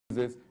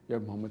Moses, you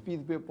have Muhammad, peace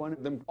be upon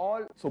them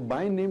all. So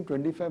by name,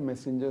 25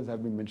 messengers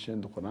have been mentioned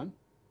in the Quran.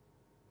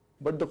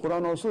 But the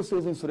Quran also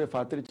says in Surah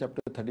Fatir,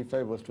 chapter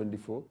 35, verse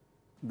 24,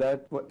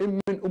 that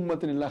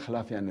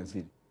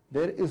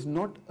there is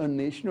not a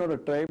nation or a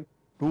tribe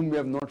to whom we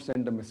have not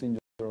sent a messenger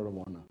or a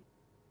warner.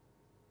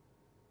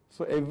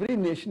 So every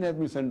nation has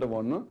been sent a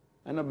warner,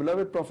 and our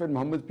beloved Prophet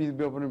Muhammad, peace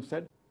be upon him,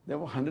 said there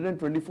were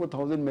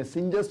 124,000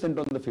 messengers sent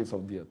on the face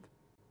of the earth.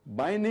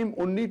 By name,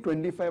 only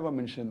 25 are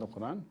mentioned in the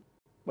Quran,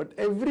 but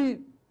every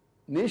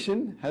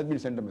nation has been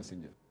sent a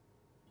messenger.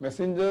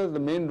 Messengers, the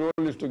main role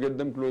is to get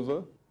them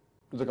closer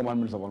to the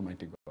commandments of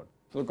Almighty God.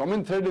 So the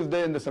common thread is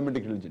there in the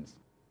Semitic religions.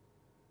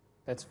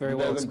 That's very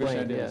well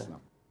explained. Yeah.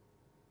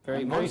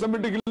 Very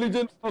non-Semitic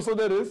religions also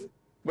there is,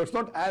 but it's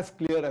not as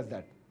clear as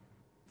that.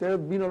 There has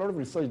been a lot of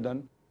research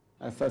done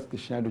as far as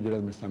Christianity,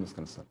 Judaism, Islam is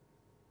concerned.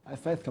 As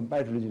far as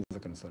comparative religions are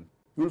concerned,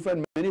 you will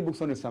find many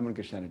books on Islam and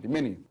Christianity,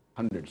 many,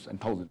 hundreds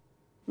and thousands.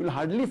 You will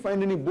hardly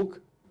find any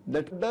book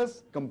that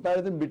does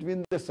comparison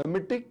between the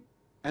Semitic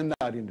and the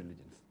Aryan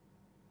religions.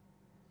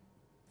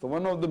 So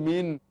one of the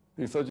main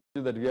researches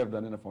that we have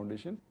done in a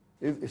foundation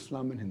is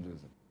Islam and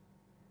Hinduism,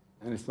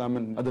 and Islam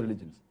and other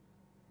religions.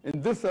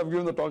 In this I've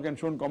given the talk and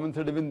shown common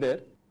thread even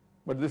there,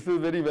 but this is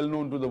very well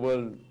known to the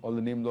world, all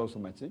the names are also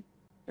matching.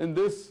 In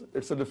this,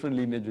 it's a different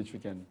lineage which we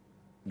can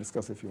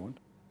discuss if you want.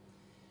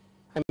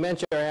 I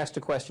asked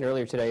a question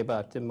earlier today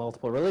about the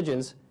multiple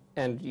religions,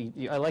 and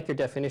I like your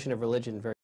definition of religion very